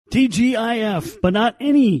TGIF, but not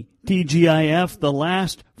any TGIF, the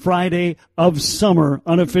last Friday of summer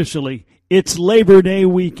unofficially. It's Labor Day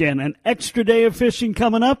weekend, an extra day of fishing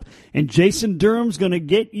coming up, and Jason Durham's going to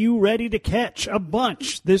get you ready to catch a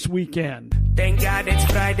bunch this weekend. Thank God it's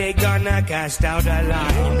Friday, gonna cast out a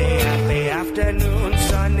line. The afternoon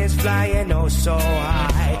sun is flying oh so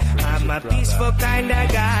high. I'm a peaceful kind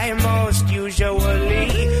of guy most usually,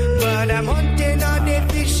 but I'm hunting on the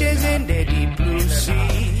fishes in the deep blue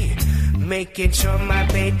sea. Making sure my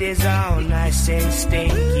bait is all nice and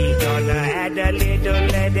stinky. Gonna add a little,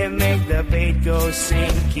 let it make the bait go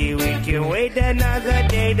sinky. We can wait another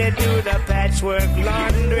day to do the patchwork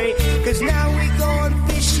laundry, 'cause now we going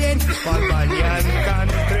fishing on Bunyan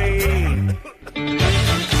Country.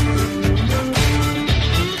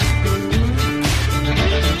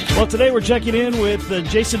 Well, today we're checking in with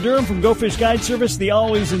Jason Durham from Go Fish Guide Service, the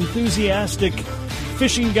always enthusiastic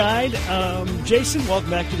fishing guide. Jason, welcome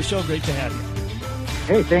back to the show. Great to have you.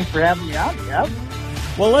 Hey, thanks for having me on, Kev.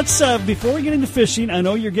 Well, let's before we get into fishing, I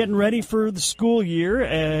know you're getting ready for the school year,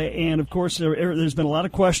 and of course there's been a lot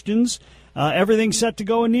of questions. Everything set to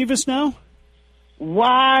go in Nevis now?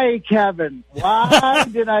 Why, Kevin? Why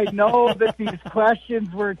did I know that these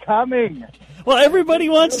questions were coming? Well, everybody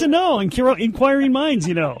wants to know, inquiring minds,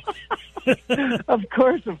 you know. Of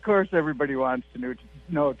course, everybody wants to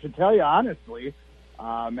know. To tell you honestly,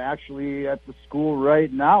 I'm actually at the school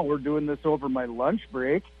right now. We're doing this over my lunch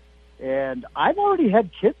break, and I've already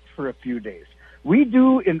had kids for a few days. We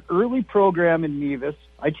do an early program in Nevis.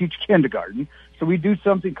 I teach kindergarten, so we do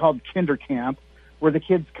something called Kinder Camp, where the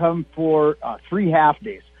kids come for 3 half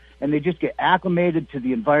days, and they just get acclimated to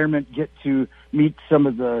the environment, get to meet some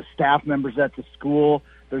of the staff members at the school.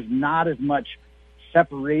 There's not as much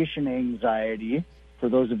separation anxiety, for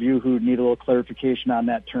those of you who need a little clarification on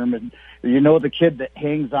that term. And you know the kid that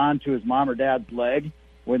hangs on to his mom or dad's leg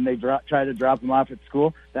when they try to drop him off at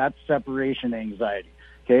school? That's separation anxiety.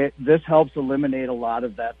 Okay, this helps eliminate a lot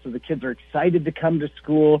of that. So the kids are excited to come to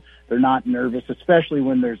school. They're not nervous, especially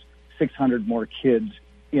when there's 600 more kids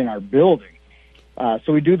in our building.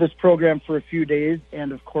 So we do this program for a few days,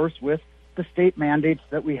 and of course with the state mandates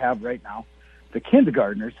that we have right now, the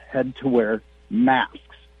kindergartners had to wear masks.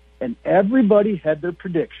 And everybody had their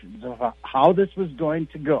predictions of how this was going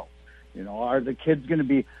to go. You know, are the kids going to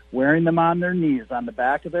be wearing them on their knees, on the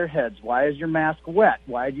back of their heads? Why is your mask wet?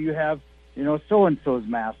 Why do you have, so-and-so's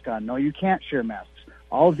mask on? No, you can't share masks.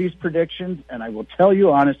 All of these predictions, and I will tell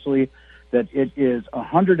you honestly that it is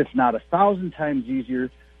 100, if not 1,000 times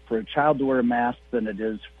easier for a child to wear a mask than it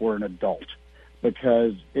is for an adult,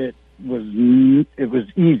 because it was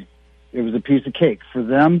easy. It was a piece of cake. For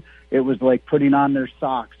them, it was like putting on their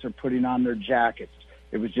socks or putting on their jackets.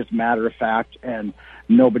 It was just matter of fact, and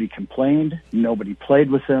nobody complained. Nobody played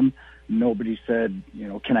with them. Nobody said,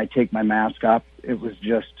 can I take my mask off? It was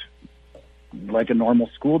just like a normal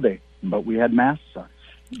school day, but we had masks on.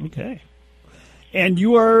 Okay. And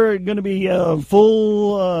you are going to be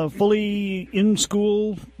fully in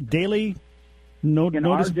school daily? In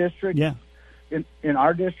our district? Yeah. In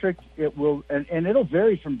our district, it will, and it'll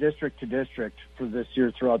vary from district to district for this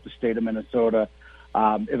year throughout the state of Minnesota.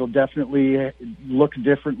 It'll definitely look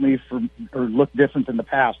different than the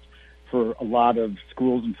past for a lot of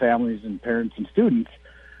schools and families and parents and students.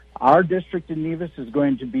 Our district in Nevis is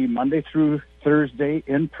going to be Monday through Thursday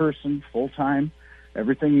in person, full time,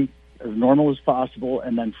 everything as normal as possible,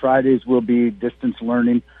 and then Fridays will be distance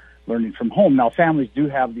learning from home. Now, families do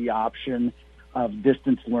have the option of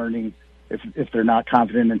distance learning if they're not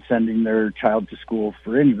confident in sending their child to school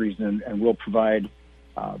for any reason, and we'll provide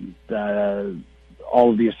all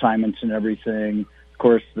of the assignments and everything. Of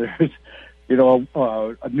course, there's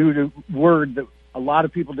a new word that a lot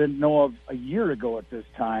of people didn't know of a year ago at this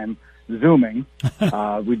time, Zooming.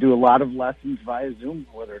 We do a lot of lessons via Zoom,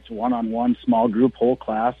 whether it's one-on-one, small group, whole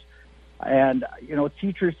class. And,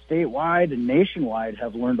 teachers statewide and nationwide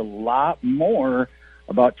have learned a lot more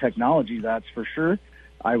about technology, that's for sure.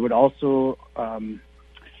 I would also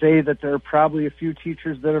say that there are probably a few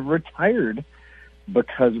teachers that have retired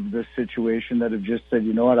because of this situation, that have just said,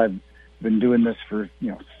 I've been doing this for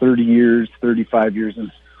 30 years, 35 years,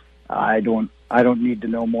 and I don't need to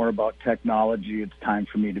know more about technology. It's time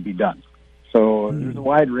for me to be done. So there's a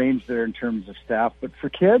wide range there in terms of staff, but for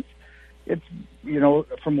kids, it's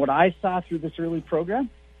from what I saw through this early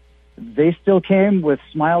program, they still came with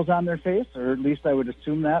smiles on their face, or at least I would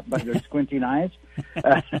assume that by their squinting eyes,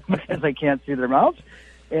 because I can't see their mouths.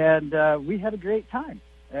 And we had a great time.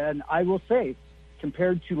 And I will say,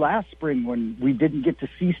 compared to last spring when we didn't get to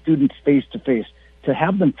see students face to face, to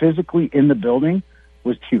have them physically in the building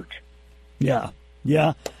was huge. Yeah.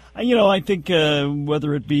 I think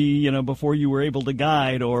whether it be, before you were able to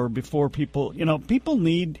guide or before people, people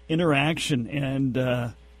need interaction, and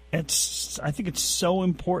I think it's so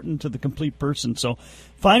important to the complete person. So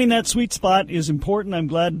finding that sweet spot is important. I'm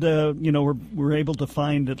glad, we're able to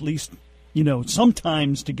find at least,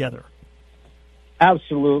 sometimes together.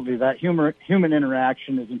 Absolutely. That human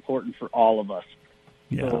interaction is important for all of us.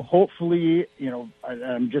 Yeah. So hopefully,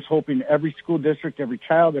 I'm just hoping every school district, every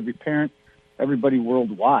child, every parent, everybody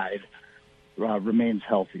worldwide remains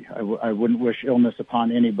healthy. I wouldn't wish illness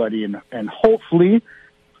upon anybody, and hopefully,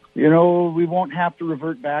 we won't have to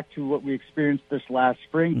revert back to what we experienced this last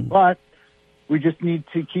spring, but we just need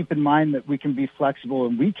to keep in mind that we can be flexible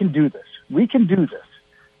and we can do this. We can do this.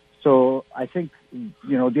 So I think,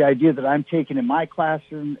 the idea that I'm taking in my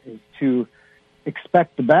classroom is to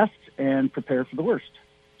expect the best and prepare for the worst.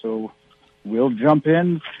 So we'll jump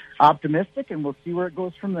in optimistic and we'll see where it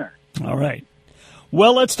goes from there. All right.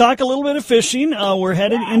 Well, let's talk a little bit of fishing. We're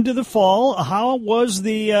headed into the fall. How was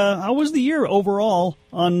the year overall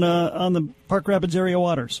on the Park Rapids area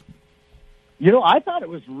waters? I thought it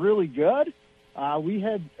was really good. We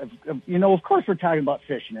had, of course we're talking about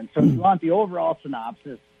fishing. And so if you want the overall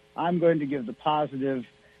synopsis, I'm going to give the positive,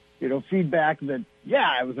 feedback that,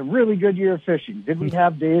 it was a really good year of fishing. Did we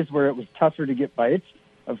have days where it was tougher to get bites?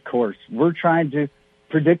 Of course. We're trying to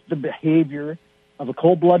predict the behavior of a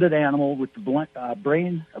cold-blooded animal with the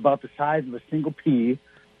brain about the size of a single pea,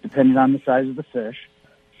 depending on the size of the fish.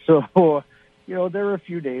 So, there were a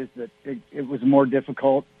few days that it was more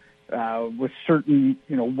difficult with certain,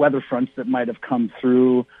 weather fronts that might have come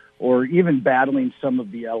through, or even battling some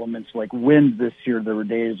of the elements like wind this year. There were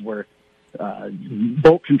days where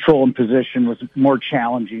boat control and position was more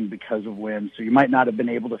challenging because of wind. So you might not have been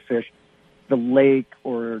able to fish the lake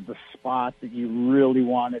or the spot that you really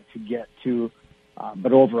wanted to get to.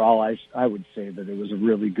 But overall, I would say that it was a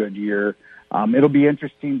really good year. It'll be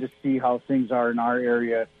interesting to see how things are in our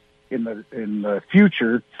area in the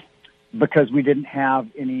future, because we didn't have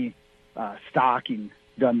any stocking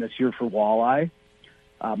done this year for walleye.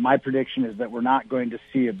 My prediction is that we're not going to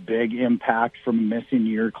see a big impact from a missing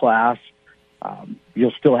year class.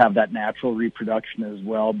 You'll still have that natural reproduction as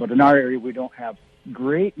well, but in our area we don't have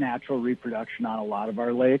great natural reproduction on a lot of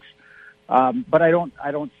our lakes. But I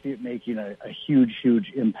don't see it making a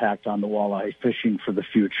huge impact on the walleye fishing for the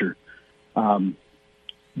future.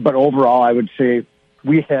 But overall, I would say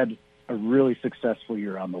we had a really successful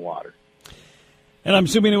year on the water. And I'm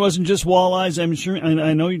assuming it wasn't just walleyes. I'm sure, and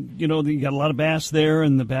I know you got a lot of bass there,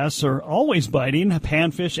 and the bass are always biting.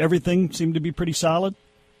 Panfish, everything seemed to be pretty solid.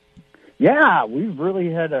 Yeah, we've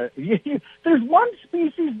really had there's one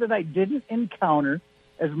species that I didn't encounter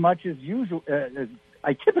as much as usual as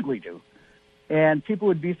I typically do. And people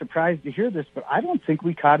would be surprised to hear this, but I don't think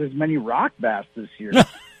we caught as many rock bass this year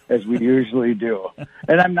as we usually do.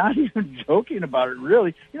 And I'm not even joking about it,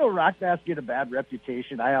 really. Rock bass get a bad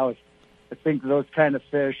reputation. I think those kind of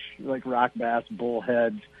fish, like rock bass,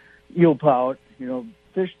 bullheads, eel pout,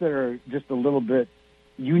 fish that are just a little bit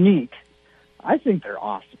unique, I think they're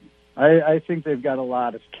awesome. I think they've got a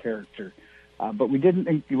lot of character. But we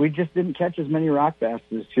just didn't catch as many rock bass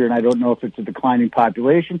this year, and I don't know if it's a declining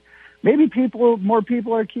population. Maybe more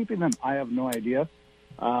people are keeping them. I have no idea.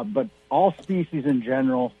 But all species in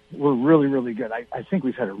general were really, really good. I think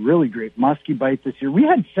we've had a really great muskie bite this year. We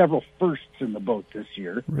had several firsts in the boat this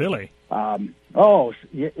year. Really?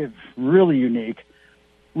 It's really unique.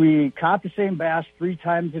 We caught the same bass 3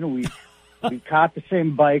 times in a week. We caught the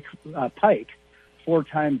same pike 4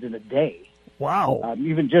 times in a day. Wow.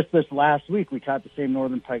 Even just this last week, we caught the same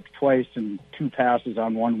northern pike twice and 2 passes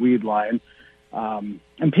on 1 weed line.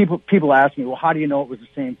 And people ask me, well, how do you know it was the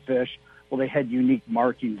same fish? Well, they had unique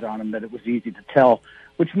markings on them that it was easy to tell,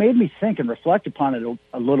 which made me think and reflect upon it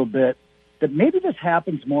a little bit, that maybe this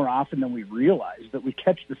happens more often than we realize, that we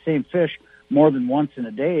catch the same fish more than once in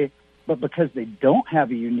a day, but because they don't have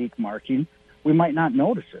a unique marking, we might not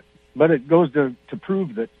notice it. But it goes to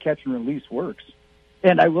prove that catch and release works.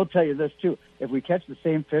 And I will tell you this, too. If we catch the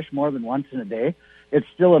same fish more than once in a day, it's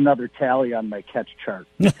still another tally on my catch chart.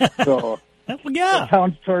 So yeah, it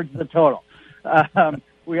counts towards the total.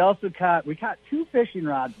 We caught 2 fishing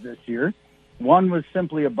rods this year. One was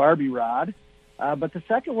simply a Barbie rod, but the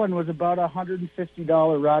second one was about a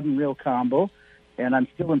 $150 rod and reel combo. And I'm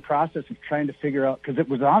still in process of trying to figure out, because it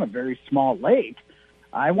was on a very small lake,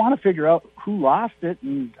 I want to figure out who lost it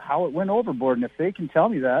and how it went overboard. And if they can tell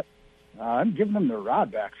me that, I'm giving them their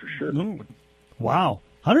rod back for sure. Wow.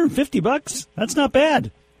 $150? That's not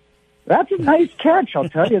bad. That's a nice catch, I'll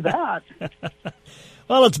tell you that.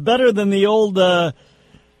 Well, it's better than the old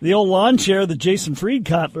The old lawn chair that Jason Freed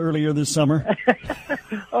caught earlier this summer.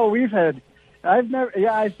 Oh, I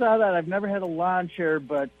saw that. I've never had a lawn chair,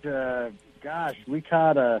 but gosh, we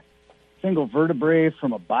caught a single vertebrae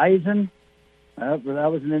from a bison. That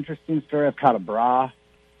was an interesting story. I've caught a bra.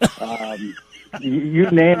 You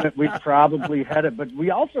name it, we probably had it. But we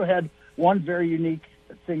also had one very unique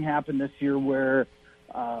thing happen this year where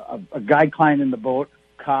a guide client in the boat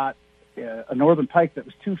caught a northern pike that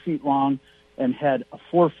was 2 feet long and had a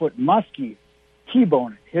 4-foot muskie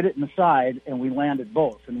T-bone it, hit it in the side, and we landed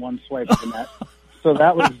both in one swipe of the net. So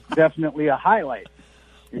that was definitely a highlight.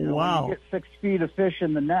 Wow. When you get 6 feet of fish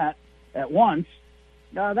in the net at once,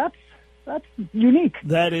 that's unique.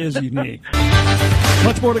 That is unique.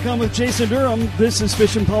 Much more to come with Jason Durham. This is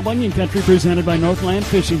Fishin' Paul Bunyan Country, presented by Northland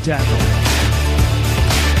Fishing Tackle.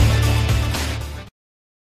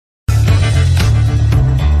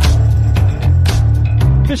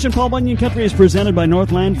 Fishin' Paul Bunyan Country is presented by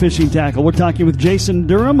Northland Fishing Tackle. We're talking with Jason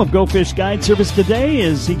Durham of Go Fish Guide Service today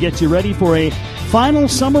as he gets you ready for a final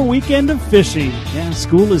summer weekend of fishing. Yeah,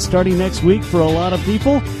 school is starting next week for a lot of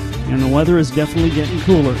people, and the weather is definitely getting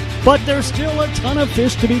cooler. But there's still a ton of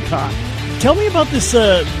fish to be caught. Tell me about this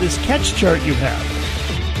catch chart you have.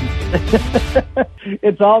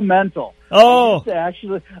 It's all mental. Oh,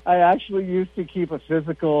 I actually used to keep a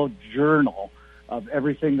physical journal of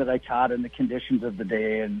everything that I caught and the conditions of the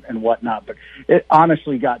day and whatnot. But it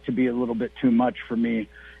honestly got to be a little bit too much for me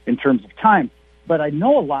in terms of time. But I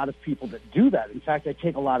know a lot of people that do that. In fact, I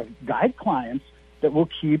take a lot of guide clients that will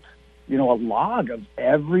keep, a log of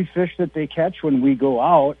every fish that they catch when we go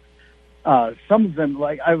out. Some of them,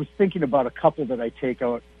 like I was thinking about a couple that I take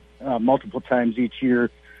out multiple times each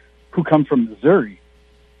year who come from Missouri.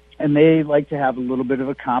 And they like to have a little bit of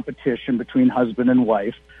a competition between husband and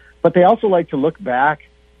wife. But they also like to look back,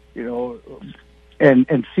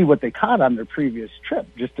 and see what they caught on their previous trip,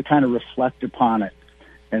 just to kind of reflect upon it,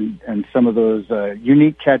 and some of those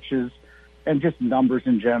unique catches, and just numbers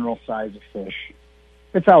in general, size of fish.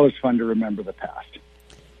 It's always fun to remember the past.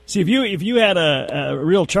 See, if you had a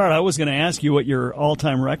real chart, I was going to ask you what your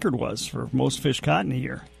all-time record was for most fish caught in a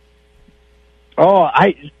year. Oh,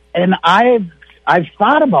 I've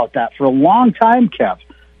thought about that for a long time, Kev.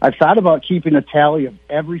 I've thought about keeping a tally of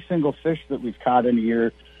every single fish that we've caught in a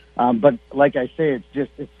year, but like I say,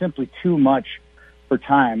 it's simply too much for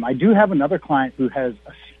time. I do have another client who has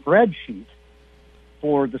a spreadsheet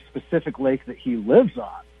for the specific lake that he lives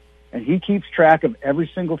on, and he keeps track of every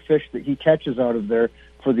single fish that he catches out of there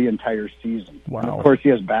for the entire season. Wow. And of course, he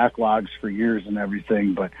has backlogs for years and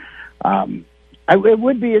everything, but it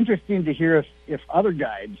would be interesting to hear if other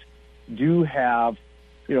guides do have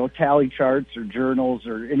tally charts or journals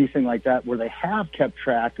or anything like that where they have kept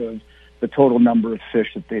track of the total number of fish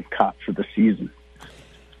that they've caught for the season.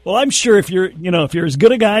 Well, I'm sure if you're as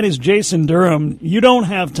good a guide as Jason Durham, you don't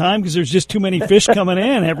have time because there's just too many fish coming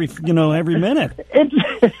in every minute.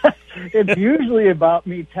 It's usually about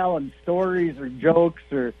me telling stories or jokes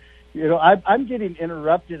or, I'm getting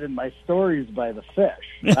interrupted in my stories by the fish.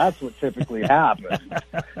 That's what typically happens.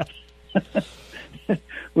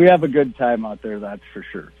 We have a good time out there, that's for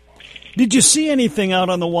sure. Did you see anything out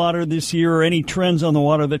on the water this year or any trends on the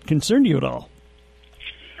water that concerned you at all?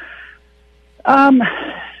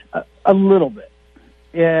 A little bit.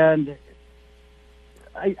 And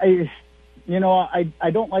I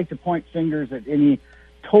don't like to point fingers at any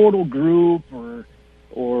total group or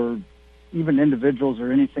even individuals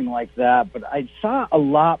or anything like that, but I saw a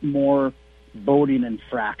lot more boating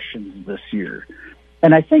infractions this year.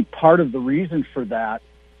 And I think part of the reason for that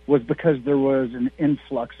was because there was an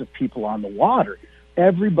influx of people on the water.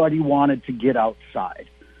 Everybody wanted to get outside.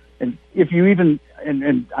 And if you even,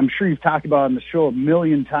 and I'm sure you've talked about on the show a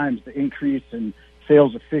million times, the increase in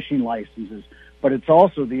sales of fishing licenses, but it's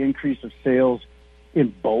also the increase of sales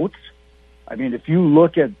in boats. I mean, if you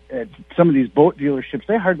look at some of these boat dealerships,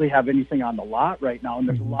 they hardly have anything on the lot right now. And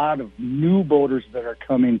there's a lot of new boaters that are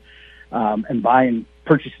coming and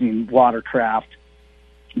purchasing watercraft.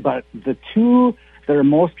 But the two that are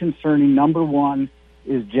most concerning, number one,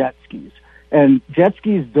 is jet skis. And jet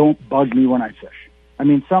skis don't bug me when I fish. I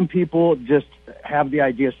mean, some people just have the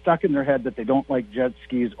idea stuck in their head that they don't like jet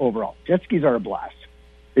skis overall. Jet skis are a blast.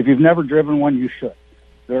 If you've never driven one, you should.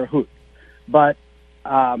 They're a hoot. But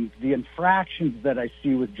the infractions that I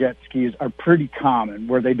see with jet skis are pretty common,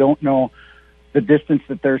 where they don't know the distance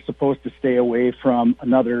that they're supposed to stay away from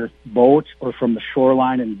another boat or from the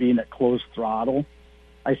shoreline and being at closed throttle.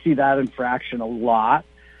 I see that infraction a lot.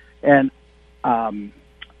 And I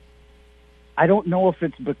don't know if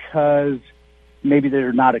it's because maybe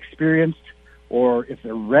they're not experienced or if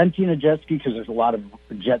they're renting a jet ski, because there's a lot of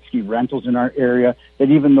jet ski rentals in our area, that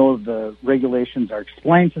even though the regulations are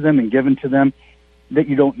explained to them and given to them, that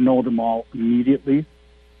you don't know them all immediately.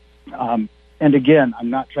 And again, I'm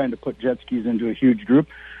not trying to put jet skis into a huge group.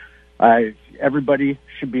 Everybody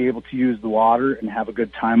should be able to use the water and have a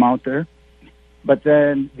good time out there. But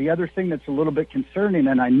then the other thing that's a little bit concerning,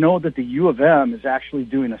 and I know that the U of M is actually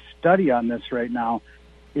doing a study on this right now,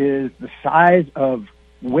 is the size of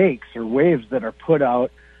wakes or waves that are put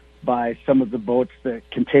out by some of the boats that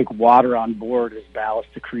can take water on board as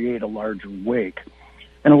ballast to create a larger wake.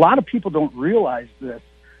 And a lot of people don't realize this,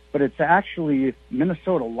 but it's actually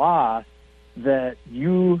Minnesota law that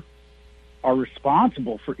you are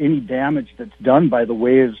responsible for any damage that's done by the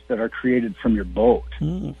waves that are created from your boat.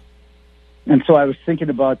 And so I was thinking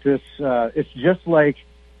about this. It's just like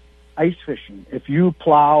ice fishing. If you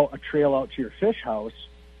plow a trail out to your fish house,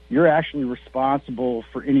 you're actually responsible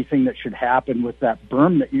for anything that should happen with that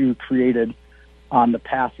berm that you created on the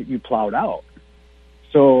path that you plowed out.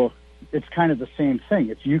 So it's kind of the same thing.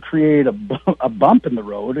 If you create a bump in the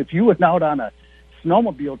road, if you went out on a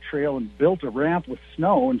snowmobile trail and built a ramp with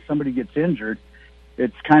snow and somebody gets injured,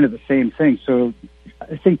 it's kind of the same thing. So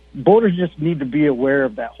I think boaters just need to be aware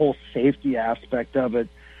of that whole safety aspect of it.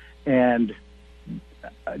 And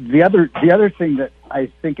the other thing that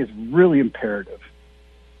I think is really imperative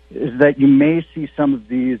is that you may see some of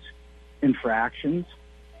these infractions,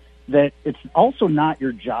 that it's also not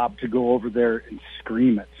your job to go over there and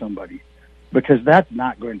scream at somebody, because that's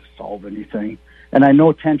not going to solve anything. And I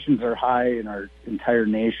know tensions are high in our entire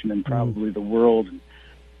nation and probably the world, and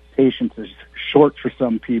patience is short for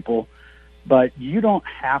some people, but you don't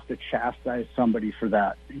have to chastise somebody for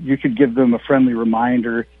that. You could give them a friendly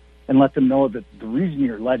reminder and let them know that the reason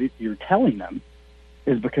you're telling them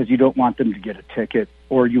is because you don't want them to get a ticket,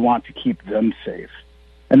 or you want to keep them safe.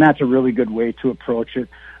 And that's a really good way to approach it.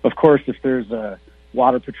 Of course, if there's a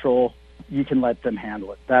water patrol, you can let them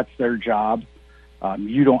handle it. That's their job.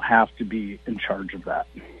 You don't have to be in charge of that.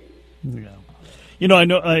 Yeah. You know,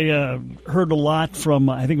 I heard a lot from,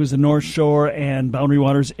 I think it was the North Shore and Boundary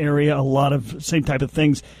Waters area, a lot of same type of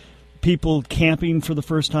things. People camping for the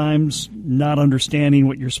first times, not understanding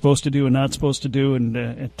what you're supposed to do and not supposed to do, and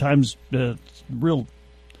at times real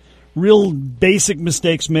basic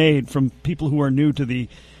mistakes made from people who are new to the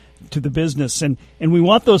business. And we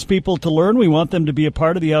want those people to learn. We want them to be a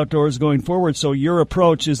part of the outdoors going forward. So your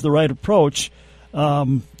approach is the right approach.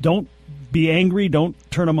 Don't be angry. Don't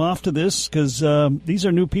turn them off to this, because these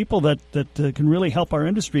are new people that can really help our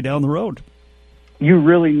industry down the road. You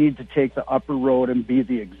really need to take the upper road and be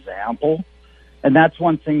the example. And that's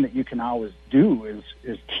one thing that you can always do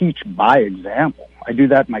is teach by example. I do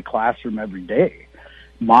that in my classroom every day,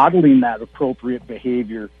 modeling that appropriate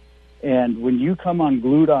behavior. And when you come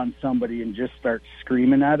unglued on somebody and just start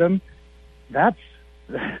screaming at them, that's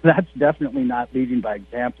definitely not leading by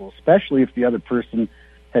example, especially if the other person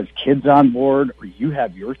has kids on board or you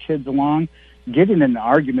have your kids along. Getting in an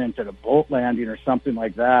argument at a boat landing or something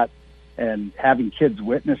like that and having kids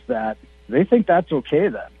witness that, they think that's okay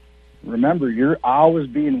then. Remember, you're always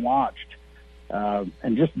being watched,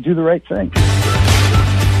 and just do the right thing.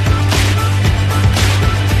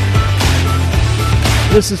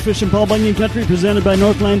 This is Fishing Paul Bunyan Country, presented by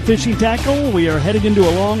Northland Fishing Tackle. We are headed into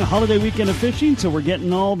a long holiday weekend of fishing, so we're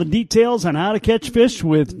getting all the details on how to catch fish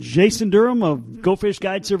with Jason Durham of Go Fish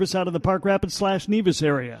Guide Service out of the Park Rapids / Nevis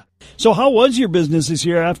area. So how was your business this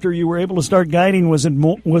year after you were able to start guiding? Was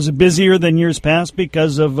it busier than years past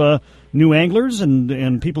because of new anglers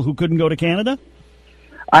and people who couldn't go to Canada?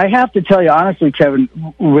 I have to tell you honestly, Kevin,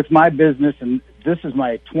 with my business, and this is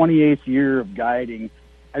my 28th year of guiding,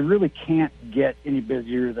 I really can't get any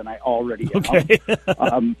busier than I already am. Okay.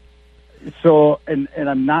 So, and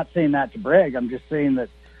I'm not saying that to brag. I'm just saying that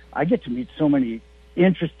I get to meet so many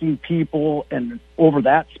interesting people, and over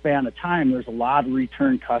that span of time, there's a lot of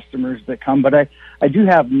return customers that come. But I do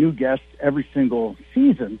have new guests every single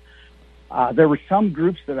season. There were some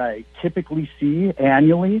groups that I typically see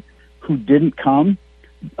annually who didn't come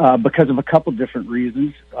because of a couple different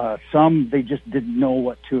reasons. Some, they just didn't know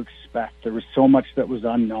what to expect. There was so much that was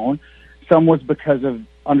unknown. Some was because of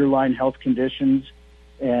underlying health conditions,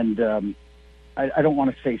 and I don't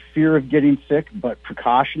want to say fear of getting sick, but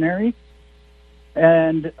precautionary.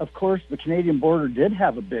 And, of course, the Canadian border did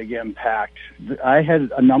have a big impact. I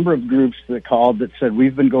had a number of groups that called that said,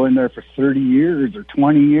 we've been going there for 30 years or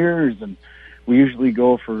 20 years, and we usually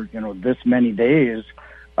go for, this many days.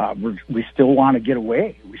 We still want to get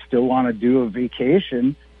away. We still want to do a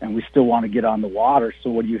vacation, and we still want to get on the water. So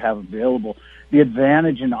what do you have available? The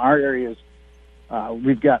advantage in our areas,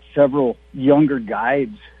 we've got several younger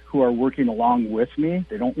guides who are working along with me.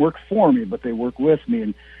 They don't work for me, but they work with me.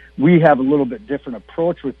 And we have a little bit different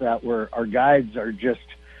approach with that, where our guides are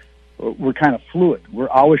we're kind of fluid. We're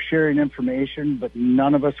always sharing information, but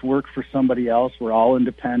none of us work for somebody else. We're all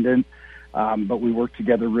independent, but we work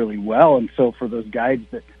together really well. And so for those guides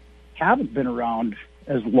that haven't been around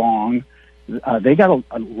as long, they got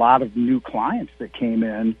a lot of new clients that came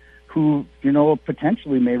in who,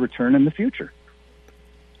 potentially may return in the future.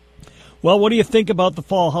 Well, what do you think about the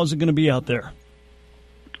fall? How's it going to be out there?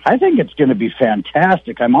 I think it's going to be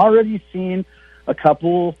fantastic. I'm already seeing a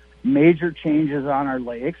couple major changes on our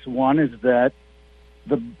lakes. One is that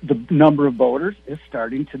the number of boaters is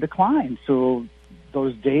starting to decline. So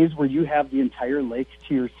those days where you have the entire lake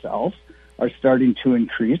to yourself are starting to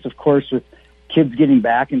increase. Of course, with kids getting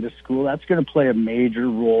back into school, that's going to play a major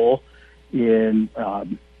role in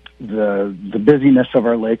the busyness of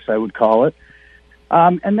our lakes, I would call it.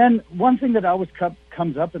 And then one thing that always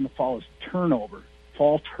comes up in the fall is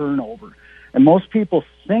fall turnover. And most people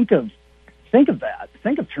think of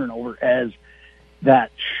turnover as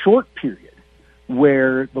that short period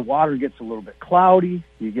where the water gets a little bit cloudy,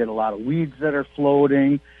 you get a lot of weeds that are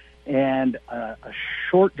floating, and a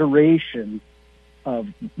short duration of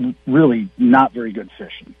really not very good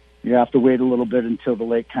fishing. You have to wait a little bit until the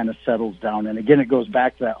lake kind of settles down. And again, it goes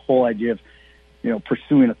back to that whole idea of,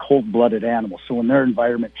 pursuing a cold-blooded animal. So when their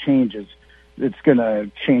environment changes, it's going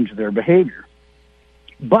to change their behavior.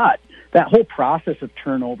 But that whole process of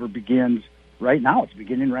turnover begins right now. It's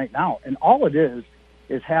beginning right now. And all it is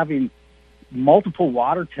having multiple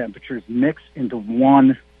water temperatures mix into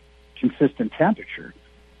one consistent temperature.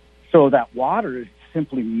 So that water is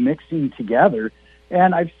simply mixing together.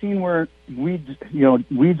 And I've seen where weeds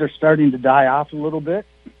are starting to die off a little bit.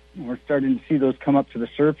 We're starting to see those come up to the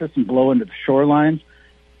surface and blow into the shorelines,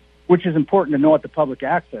 which is important to know at the public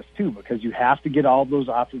access too, because you have to get all of those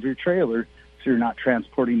off of your trailer so you're not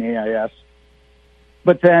transporting AIS.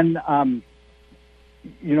 But then,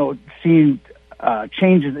 seeing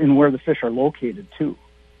changes in where the fish are located too,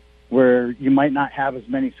 where you might not have as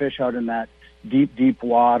many fish out in that deep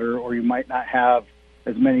water, or you might not have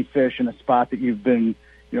as many fish in a spot that you've been,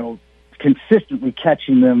 consistently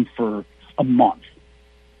catching them for a month.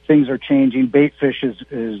 Things are changing. Bait fish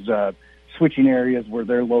is switching areas where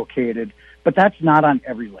they're located, but that's not on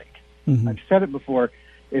every lake. Mm-hmm. I've said it before.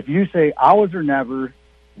 If you say always or never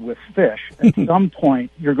with fish, at some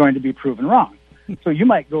point you're going to be proven wrong. So you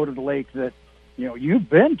might go to the lake that, you've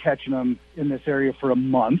been catching them in this area for a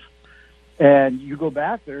month, and you go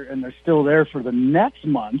back there and they're still there for the next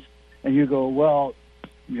month, and you go, well,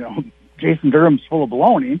 Jason Durham's full of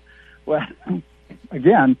baloney. Well,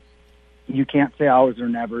 again, you can't say always or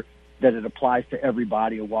never that it applies to every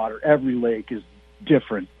body of water. Every lake is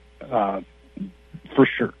different, for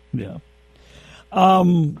sure. Yeah.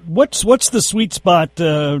 What's the sweet spot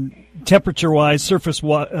temperature-wise, surface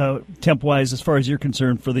temp-wise, as far as you're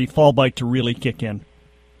concerned, for the fall bite to really kick in?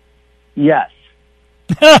 Yes.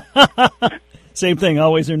 Same thing,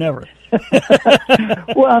 always or never.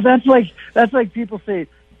 Well, that's like people say.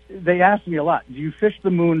 They ask me a lot, do you fish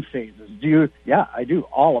the moon phases? Yeah, I do,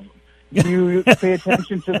 all of them. Do you pay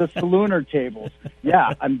attention to the solunar tables?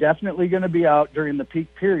 Yeah, I'm definitely going to be out during the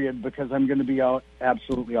peak period because I'm going to be out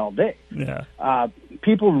absolutely all day. Yeah. Some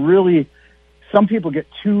people get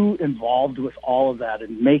too involved with all of that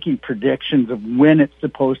and making predictions of when it's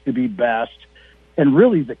supposed to be best. And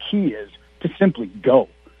really the key is to simply go.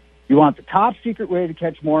 You want the top secret way to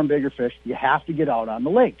catch more and bigger fish, you have to get out on the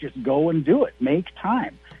lake. Just go and do it. Make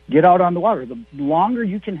time. Get out on the water. The longer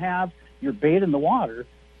you can have your bait in the water,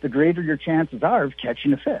 the greater your chances are of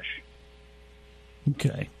catching a fish.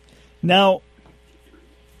 Okay. Now,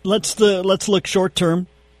 let's look short term.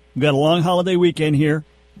 We've got a long holiday weekend here.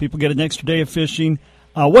 People get an extra day of fishing.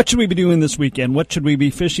 What should we be doing this weekend? What should we be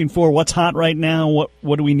fishing for? What's hot right now?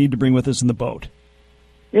 What do we need to bring with us in the boat?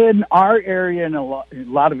 In our area and a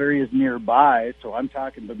lot of areas nearby, so I'm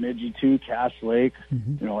talking Bemidji too, Cass Lake,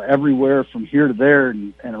 everywhere from here to there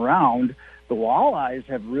and around, the walleyes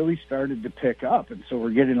have really started to pick up. And so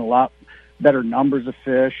we're getting a lot better numbers of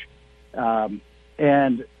fish. And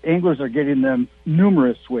anglers are getting them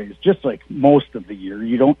numerous ways, just like most of the year.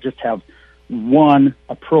 You don't just have one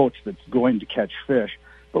approach that's going to catch fish.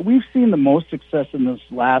 But we've seen the most success in this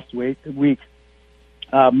last week,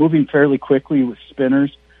 moving fairly quickly with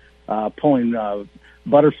spinners, pulling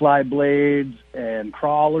butterfly blades and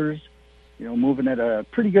crawlers, moving at a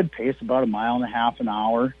pretty good pace, about 1.5 miles an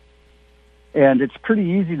hour. And it's pretty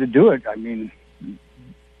easy to do it. I mean,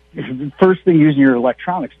 first thing, using your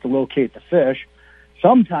electronics to locate the fish.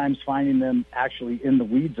 Sometimes finding them actually in the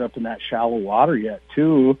weeds up in that shallow water yet,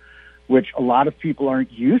 too, which a lot of people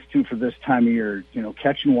aren't used to for this time of year,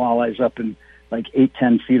 catching walleyes up in like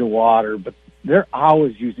 8-10 feet of water, but they're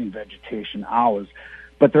always using vegetation, always.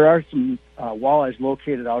 But there are some walleyes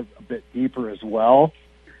located out a bit deeper as well.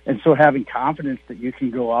 And so having confidence that you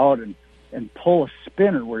can go out and pull a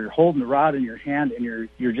spinner where you're holding the rod in your hand and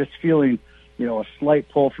you're just feeling, a slight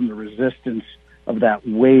pull from the resistance of that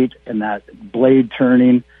weight and that blade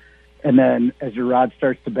turning. And then as your rod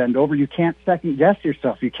starts to bend over, you can't second guess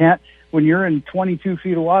yourself. You can't, when you're in 22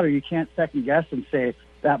 feet of water, you can't second guess and say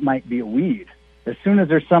that might be a weed. As soon as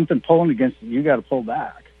there's something pulling against it, you got to pull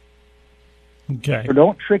back. Okay. So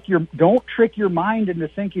don't trick your mind into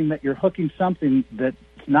thinking that you're hooking something that's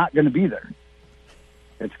not going to be there.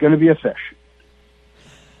 It's going to be a fish.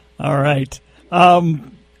 All right.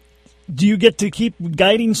 Do you get to keep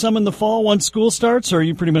guiding some in the fall once school starts, or are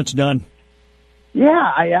you pretty much done?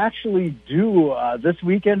 Yeah, I actually do. This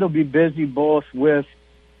weekend will be busy both with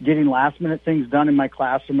getting last-minute things done in my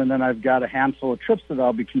classroom, and then I've got a handful of trips that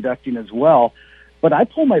I'll be conducting as well. But I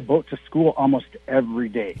pull my boat to school almost every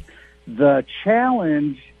day. The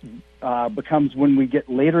challenge becomes when we get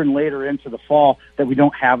later and later into the fall that we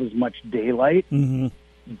don't have as much daylight. Mm-hmm.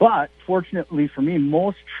 But fortunately for me,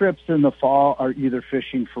 most trips in the fall are either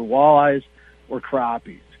fishing for walleyes or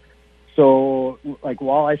crappies. So like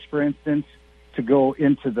walleyes, for instance, to go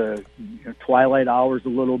into the twilight hours a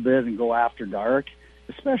little bit and go after dark,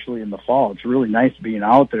 especially in the fall, it's really nice being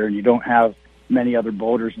out there and you don't have many other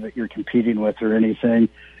boaters that you're competing with or anything.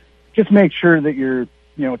 Just make sure that you're,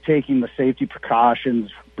 taking the safety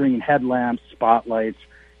precautions, bringing headlamps, spotlights,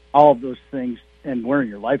 all of those things, and wearing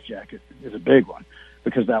your life jacket is a big one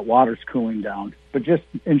because that water's cooling down. But just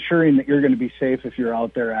ensuring that you're going to be safe if you're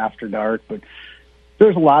out there after dark. But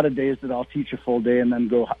there's a lot of days that I'll teach a full day and then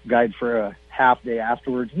go guide for a half day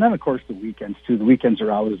afterwards. And then, of course, the weekends, too. The weekends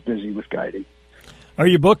are always busy with guiding. Are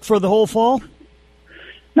you booked for the whole fall?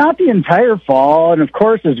 Not the entire fall. And, of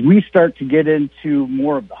course, as we start to get into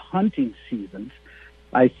more of the hunting seasons,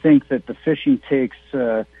 I think that the fishing takes,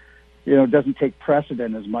 doesn't take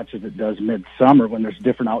precedent as much as it does midsummer when there's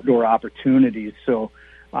different outdoor opportunities. So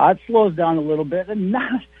it slows down a little bit. And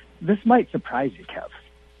this might surprise you, Kev,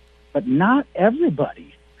 but not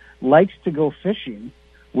everybody likes to go fishing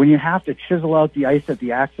when you have to chisel out the ice at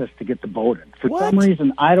the access to get the boat in. For some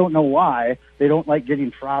reason, I don't know why, they don't like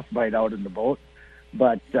getting frostbite out in the boat.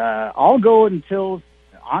 But I'll go until,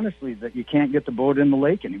 honestly, that you can't get the boat in the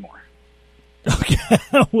lake anymore. Okay.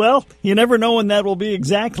 Well, you never know when that will be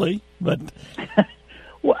exactly, but...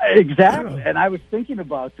 Well, exactly. And I was thinking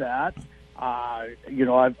about that.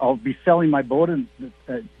 I'll be selling my boat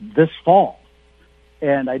this fall,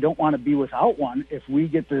 and I don't want to be without one if we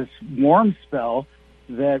get this warm spell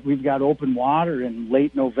that we've got open water in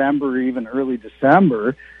late November or even early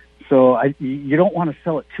December. So you don't want to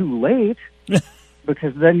sell it too late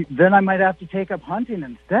because then I might have to take up hunting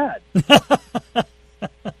instead.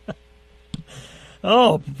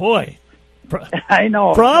 Oh, boy. I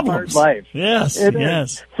know. Problems. It's a hard life. Yes, it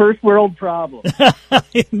yes. Is. First world problem.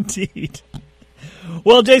 Indeed.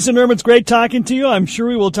 Well, Jason Ehrman, it's great talking to you. I'm sure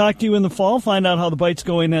we will talk to you in the fall, find out how the bite's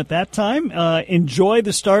going at that time. Enjoy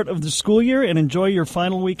the start of the school year and enjoy your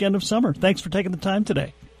final weekend of summer. Thanks for taking the time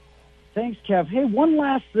today. Thanks, Kev. Hey, one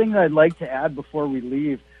last thing that I'd like to add before we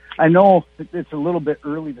leave. I know it's a little bit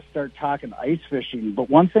early to start talking ice fishing, but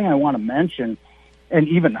one thing I want to mention, and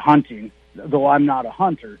even hunting, though I'm not a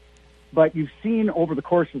hunter, but you've seen over the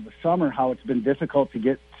course of the summer how it's been difficult to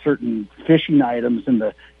get certain fishing items in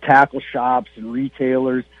the tackle shops and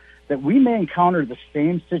retailers, that we may encounter the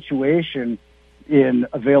same situation in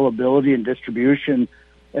availability and distribution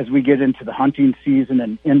as we get into the hunting season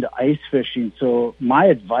and into ice fishing. So my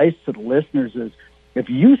advice to the listeners is if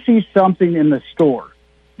you see something in the store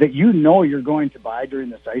that you're going to buy during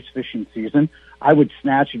this ice fishing season, I would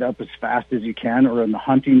snatch it up as fast as you can, or in the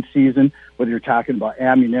hunting season, whether you're talking about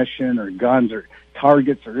ammunition or guns or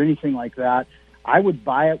targets or anything like that. I would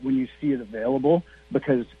buy it when you see it available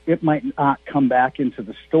because it might not come back into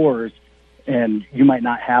the stores and you might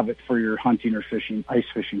not have it for your hunting or ice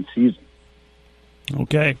fishing season.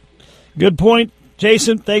 Okay. Good point.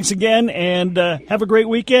 Jason, thanks again, and have a great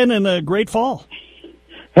weekend and a great fall.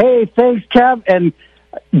 Hey, thanks, Kev, and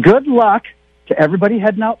good luck to everybody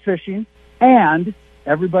heading out fishing and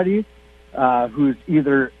everybody who's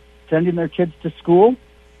either sending their kids to school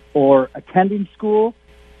or attending school,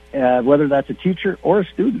 whether that's a teacher or a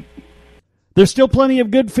student. There's still plenty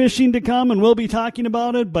of good fishing to come, and we'll be talking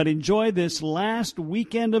about it, but enjoy this last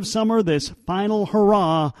weekend of summer, this final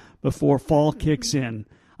hurrah before fall kicks in.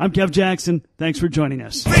 I'm Kev Jackson. Thanks for joining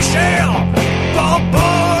us. Fish ale, Bob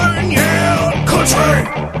Barn, yeah, country.